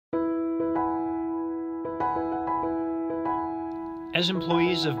As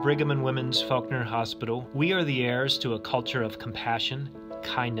employees of Brigham and Women's Faulkner Hospital, we are the heirs to a culture of compassion,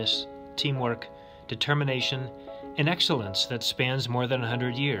 kindness, teamwork, determination, and excellence that spans more than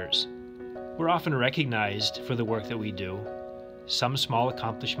 100 years. We're often recognized for the work that we do, some small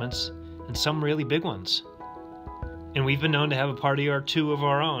accomplishments and some really big ones. And we've been known to have a party or two of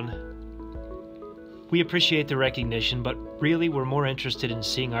our own. We appreciate the recognition, but really we're more interested in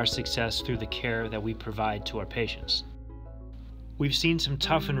seeing our success through the care that we provide to our patients. We've seen some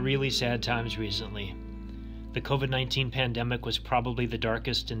tough and really sad times recently. The COVID-19 pandemic was probably the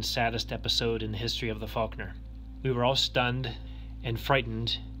darkest and saddest episode in the history of the Faulkner. We were all stunned and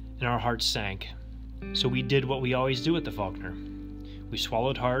frightened, and our hearts sank. So we did what we always do at the Faulkner. We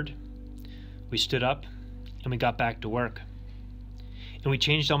swallowed hard, we stood up, and we got back to work. And we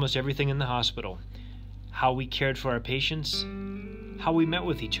changed almost everything in the hospital. How we cared for our patients, how we met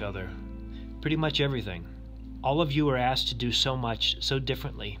with each other, pretty much everything. All of you were asked to do so much, so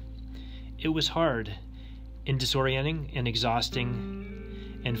differently. It was hard, and disorienting, and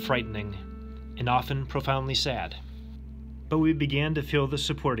exhausting, and frightening, and often profoundly sad. But we began to feel the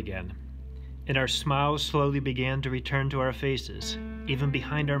support again, and our smiles slowly began to return to our faces, even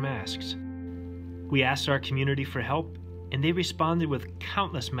behind our masks. We asked our community for help, and they responded with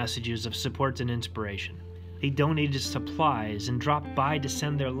countless messages of support and inspiration. They donated supplies and dropped by to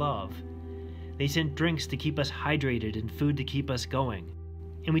send their love. They sent drinks to keep us hydrated and food to keep us going.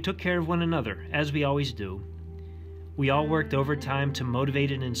 And we took care of one another, as we always do. We all worked overtime to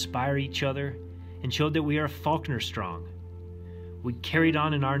motivate and inspire each other and showed that we are Faulkner strong. We carried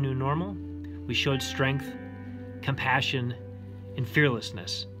on in our new normal. We showed strength, compassion, and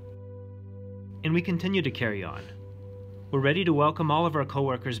fearlessness. And we continue to carry on. We're ready to welcome all of our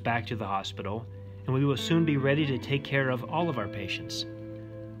coworkers back to the hospital, and we will soon be ready to take care of all of our patients.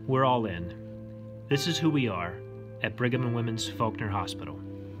 We're all in. This is who we are at Brigham and Women's Faulkner Hospital.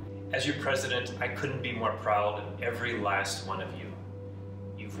 As your president, I couldn't be more proud of every last one of you.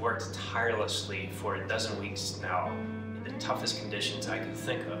 You've worked tirelessly for a dozen weeks now in the toughest conditions I could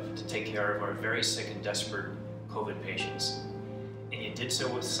think of to take care of our very sick and desperate COVID patients. And you did so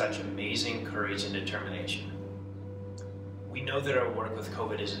with such amazing courage and determination. We know that our work with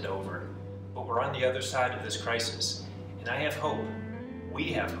COVID isn't over, but we're on the other side of this crisis, and I have hope. We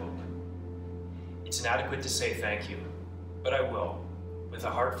have hope. It's inadequate to say thank you, but I will, with a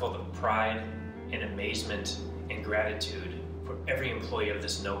heart full of pride and amazement and gratitude for every employee of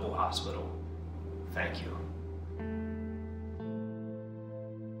this noble hospital. Thank you.